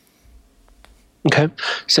 Okay.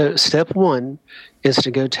 So step one is to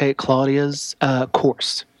go take Claudia's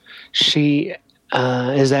course. She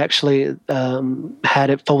has actually had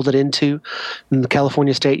it folded into the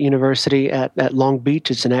California State University at Long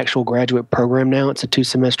Beach. It's an actual graduate program now. It's a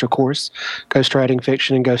 2-semester course, ghostwriting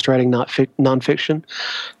fiction and ghostwriting nonfiction.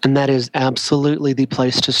 And that is absolutely the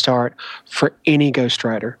place to start for any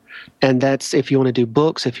ghostwriter. And that's if you want to do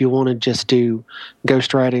books, if you want to just do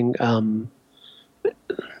ghostwriting.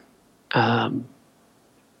 I'm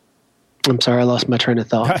sorry, I lost my train of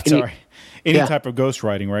thought. That's all right. Any type of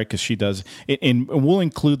ghostwriting, right? Because she does, and we'll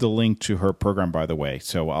include the link to her program, by the way.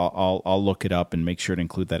 So I'll look it up and make sure to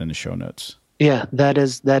include that in the show notes. Yeah, that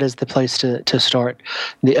is the place to start.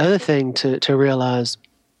 The other thing to realize,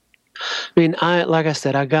 I mean, like I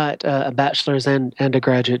said, I got a bachelor's and a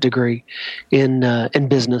graduate degree in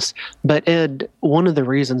business. But Ed, one of the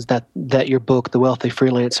reasons that your book, The Wealthy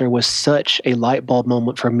Freelancer, was such a light bulb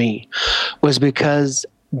moment for me was because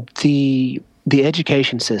the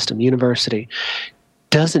education system, university,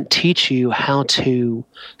 doesn't teach you how to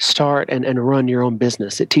start and run your own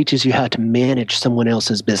business. It teaches you how to manage someone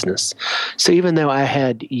else's business. So even though I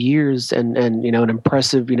had years and an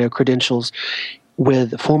impressive, credentials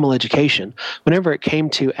with formal education, whenever it came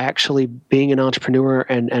to actually being an entrepreneur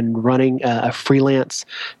and running a freelance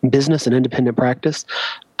business, an independent practice,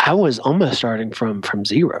 I was almost starting from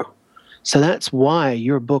zero. So that's why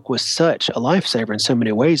your book was such a lifesaver in so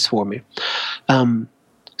many ways for me.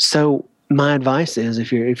 So my advice is,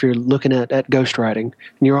 if you're looking at ghostwriting and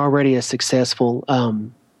you're already a successful,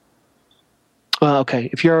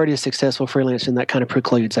 if you're already a successful freelancer, then that kind of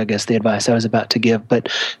precludes, I guess, the advice I was about to give. But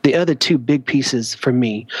the other two big pieces for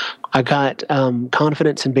me, I got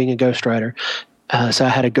confidence in being a ghostwriter. So I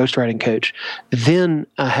had a ghostwriting coach. Then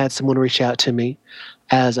I had someone reach out to me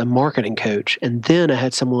as a marketing coach. And then I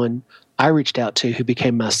had someone I reached out to who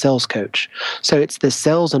became my sales coach. So it's the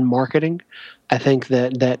sales and marketing, I think,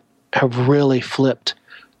 that have really flipped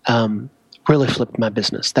my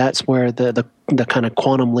business. That's where the kind of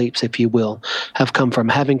quantum leaps, if you will, have come from,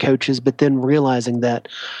 having coaches, but then realizing that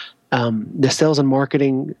the sales and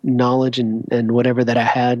marketing knowledge and whatever that I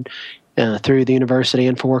had through the university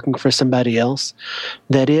and for working for somebody else,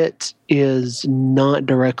 that it is not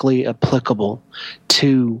directly applicable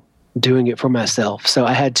to doing it for myself. So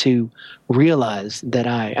I had to realize that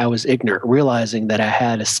I was ignorant, realizing that I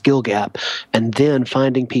had a skill gap, and then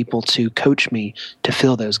finding people to coach me to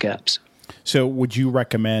fill those gaps. So would you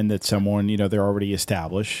recommend that someone, they're already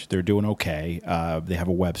established, they're doing okay, they have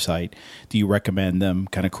a website. Do you recommend them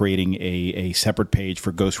kind of creating a separate page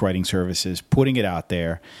for ghostwriting services, putting it out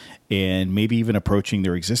there, and maybe even approaching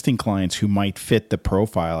their existing clients who might fit the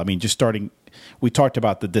profile? I mean, just starting, we talked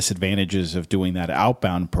about the disadvantages of doing that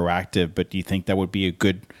outbound proactive, but do you think that would be a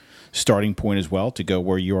good starting point as well to go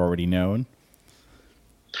where you're already known?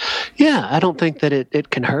 Yeah, I don't think that it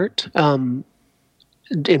can hurt.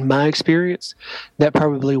 In my experience, that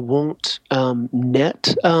probably won't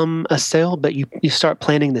net a sale, but you start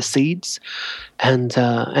planting the seeds, and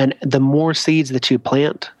the more seeds that you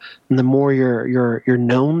plant, and the more you're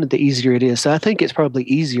known, the easier it is. So I think it's probably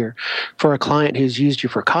easier for a client who's used you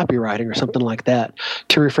for copywriting or something like that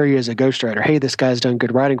to refer you as a ghostwriter. Hey, this guy's done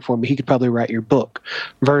good writing for me. He could probably write your book.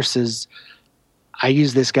 Versus, I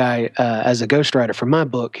use this guy as a ghostwriter for my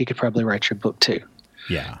book. He could probably write your book too.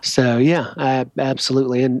 Yeah. So yeah,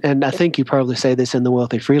 absolutely. And I think you probably say this in The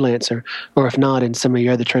Wealthy Freelancer, or if not, in some of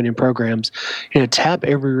your other training programs, tap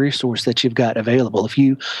every resource that you've got available. If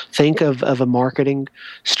you think of a marketing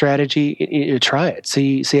strategy, try it.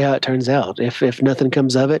 See how it turns out. If nothing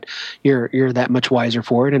comes of it, you're that much wiser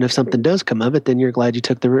for it. And if something does come of it, then you're glad you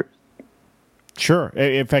took the route. Sure.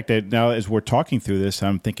 In fact, now as we're talking through this,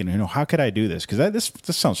 I'm thinking, how could I do this? Because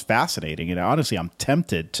this sounds fascinating. And honestly, I'm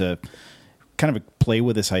tempted to kind of play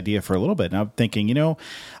with this idea for a little bit. And I'm thinking,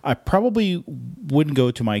 I probably wouldn't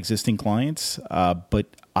go to my existing clients, but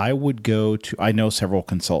I would I know several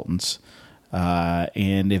consultants,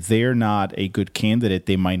 and if they're not a good candidate,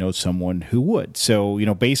 they might know someone who would. So,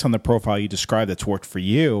 based on the profile you described that's worked for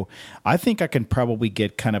you, I think I can probably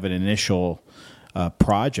get kind of an initial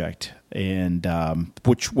project, and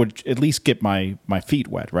which would at least get my feet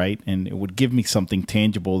wet, right? And it would give me something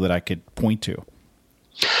tangible that I could point to.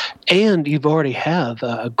 And you've already have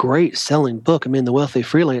a great selling book. I mean, The Wealthy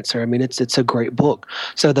Freelancer, it's a great book.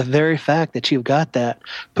 So the very fact that you've got that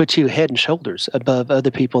puts you head and shoulders above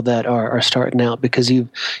other people that are starting out, because you've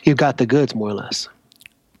got the goods, more or less.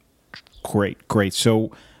 Great.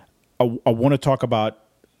 So I want to talk about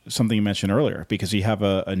something you mentioned earlier, because you have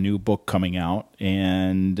a new book coming out.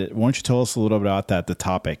 And why don't you tell us a little bit about that, the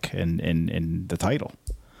topic and the title?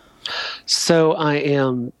 So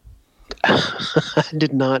I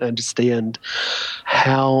did not understand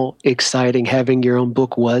how exciting having your own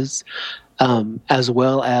book was, as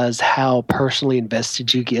well as how personally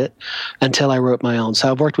invested you get, until I wrote my own.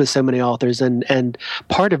 So I've worked with so many authors, and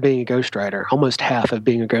part of being a ghostwriter, almost half of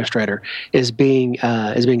being a ghostwriter, is being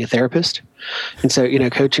a therapist. And so,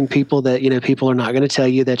 coaching people that, people are not going to tell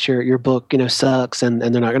you that your book, sucks, and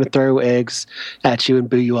they're not going to throw eggs at you and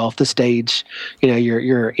boo you off the stage.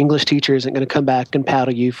 Your English teacher isn't going to come back and pout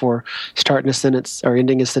at you for starting a sentence or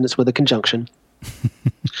ending a sentence with a conjunction.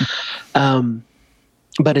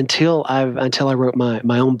 But until I wrote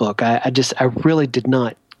my own book, I really did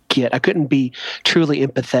not I couldn't be truly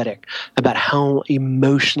empathetic about how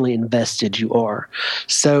emotionally invested you are.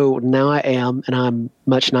 So now I am, and I'm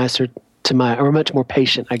much nicer much more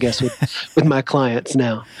patient, I guess, with my clients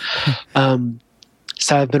now.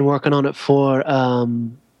 So I've been working on it for,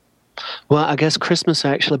 I guess Christmas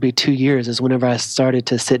will actually be 2 years is whenever I started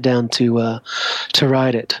to sit down to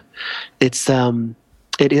write it.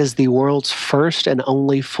 It is the world's first and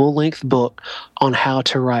only full-length book on how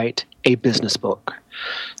to write a business book.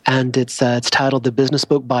 And it's titled The Business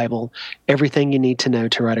Book Bible, Everything You Need to Know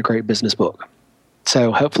to Write a Great Business Book.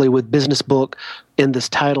 So hopefully with business book in this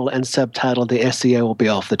title and subtitle, the SEO will be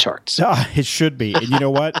off the charts. It should be. And you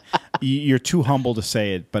know what? You're too humble to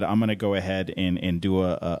say it, but I'm going to go ahead and do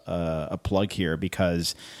a plug here,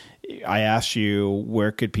 because I asked you,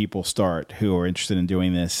 where could people start who are interested in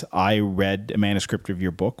doing this? I read a manuscript of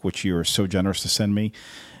your book, which you were so generous to send me.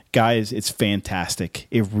 Guys, it's fantastic.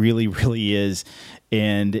 It really, really is.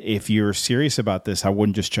 And if you're serious about this, I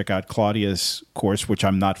wouldn't just check out Claudia's course, which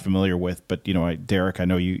I'm not familiar with, but Derek, I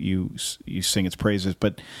know you sing its praises,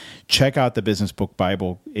 but check out the Business Book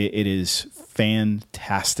Bible. It is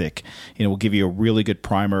fantastic. It will give you a really good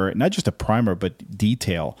primer, not just a primer, but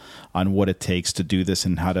detail on what it takes to do this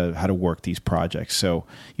and how to work these projects. So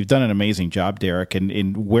you've done an amazing job, Derek.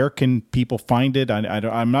 And where can people find it?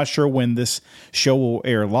 I'm not sure when this show will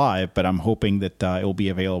air live, but I'm hoping that it will be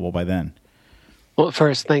available by then. Well,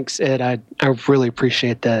 first, thanks, Ed. I really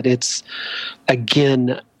appreciate that. It's,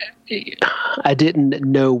 again, I didn't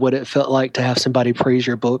know what it felt like to have somebody praise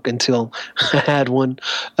your book until I had one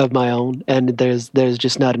of my own. And there's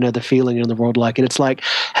just not another feeling in the world like it. It's like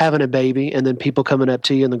having a baby and then people coming up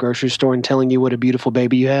to you in the grocery store and telling you what a beautiful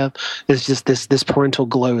baby you have. It's just this parental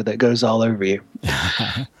glow that goes all over you.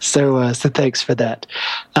 So thanks for that.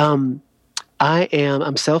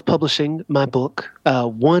 I'm self-publishing my book.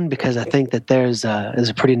 One, because I think that there's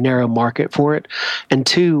a pretty narrow market for it, and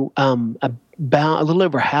two, about a little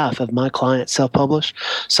over half of my clients self-publish.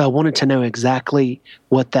 So I wanted to know exactly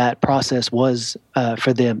what that process was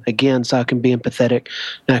for them. Again, so I can be empathetic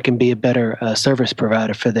and I can be a better service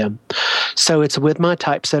provider for them. So it's with my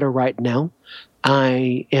typesetter right now.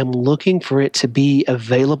 I am looking for it to be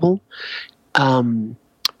available.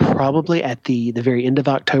 Probably at the very end of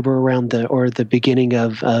October, around the beginning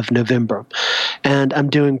of November. And I'm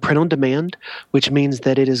doing print on demand, which means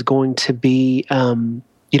that it is going to be,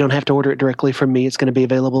 you don't have to order it directly from me. It's going to be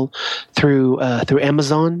available through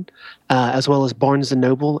Amazon, as well as Barnes &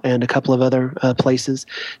 Noble and a couple of other places.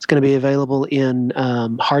 It's going to be available in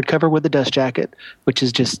hardcover with a dust jacket, which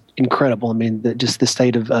is just incredible. I mean, just the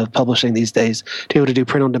state of publishing these days. To be able to do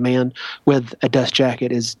print on demand with a dust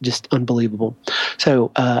jacket is just unbelievable.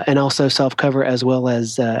 So, and also softcover as well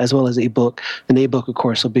as ebook. And the ebook, of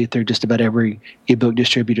course, will be through just about every ebook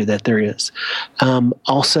distributor that there is.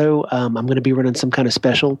 Also, I'm going to be running some kind of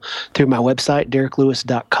special through my website,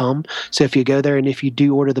 DerekLewis.com. So if you go there and if you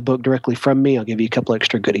do order the book directly from me, I'll give you a couple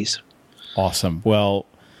extra goodies. Awesome. Well,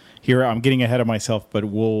 here I'm getting ahead of myself, but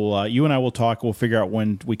we'll you and I will talk. We'll figure out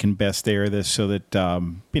when we can best air this so that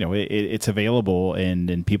it's available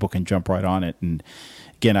and people can jump right on it. And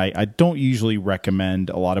again, I don't usually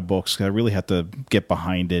recommend a lot of books because I really have to get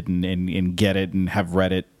behind it and get it and have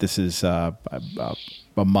read it. This is a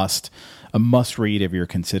must read if you're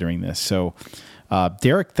considering this. So,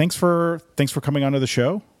 Derek, thanks for coming onto the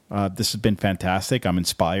show. This has been fantastic. I'm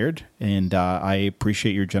inspired, and I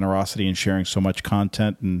appreciate your generosity in sharing so much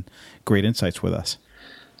content and great insights with us.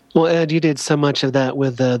 Well, Ed, you did so much of that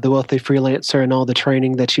with the Wealthy Freelancer and all the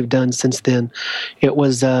training that you've done since then.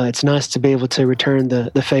 It's nice to be able to return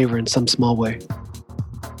the favor in some small way.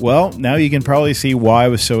 Well, now you can probably see why I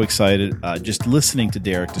was so excited just listening to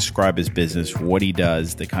Derek describe his business, what he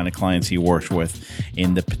does, the kind of clients he works with,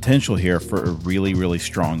 and the potential here for a really, really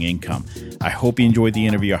strong income. I hope you enjoyed the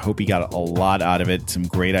interview. I hope you got a lot out of it, some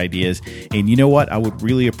great ideas. And you know what? I would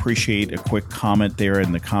really appreciate a quick comment there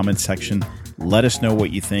in the comment section. Let us know what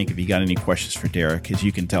you think. If you got any questions for Derek, as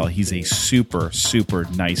you can tell, he's a super, super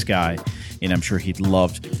nice guy, and I'm sure he'd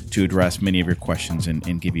love to address many of your questions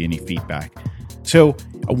and give you any feedback. So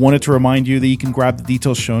I wanted to remind you that you can grab the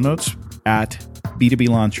detailed show notes at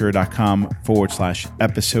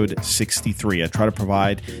b2blauncher.com/episode 63. I try to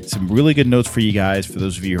provide some really good notes for you guys, for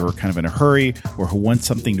those of you who are kind of in a hurry or who want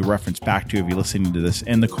something to reference back to if you're listening to this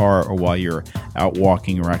in the car or while you're out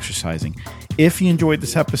walking or exercising. If you enjoyed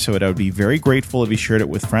this episode, I would be very grateful if you shared it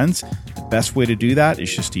with friends. The best way to do that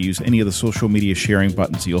is just to use any of the social media sharing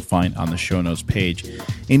buttons you'll find on the show notes page.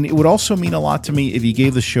 And it would also mean a lot to me if you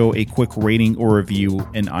gave the show a quick rating or review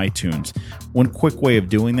in iTunes. One quick way of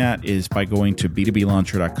doing that is by going to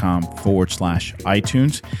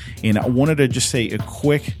b2blauncher.com/iTunes. And I wanted to just say a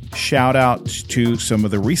quick shout out to some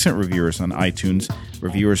of the recent reviewers on iTunes,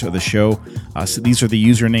 reviewers of the show. So these are the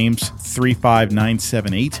usernames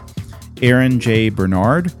 35978. Aaron J.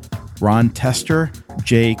 Bernard, Ron Tester,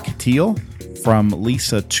 Jay Catil, from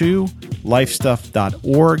Lisa 2,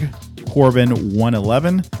 lifestuff.org, Corbin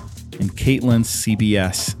 111, and Caitlin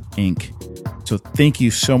CBS Inc. So thank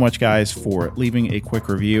you so much, guys, for leaving a quick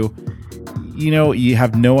review. You know, you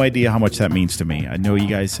have no idea how much that means to me. I know you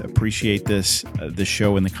guys appreciate this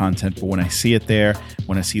show and the content, but when I see it there,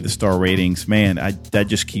 when I see the star ratings, man, that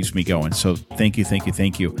just keeps me going. So thank you, thank you,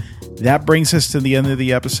 thank you. That brings us to the end of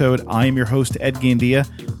the episode. I am your host, Ed Gandia.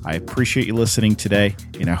 I appreciate you listening today,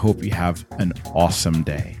 and I hope you have an awesome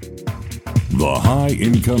day. The High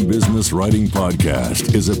Income Business Writing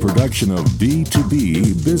Podcast is a production of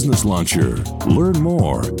B2B Business Launcher. Learn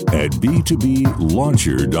more at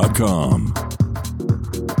b2blauncher.com.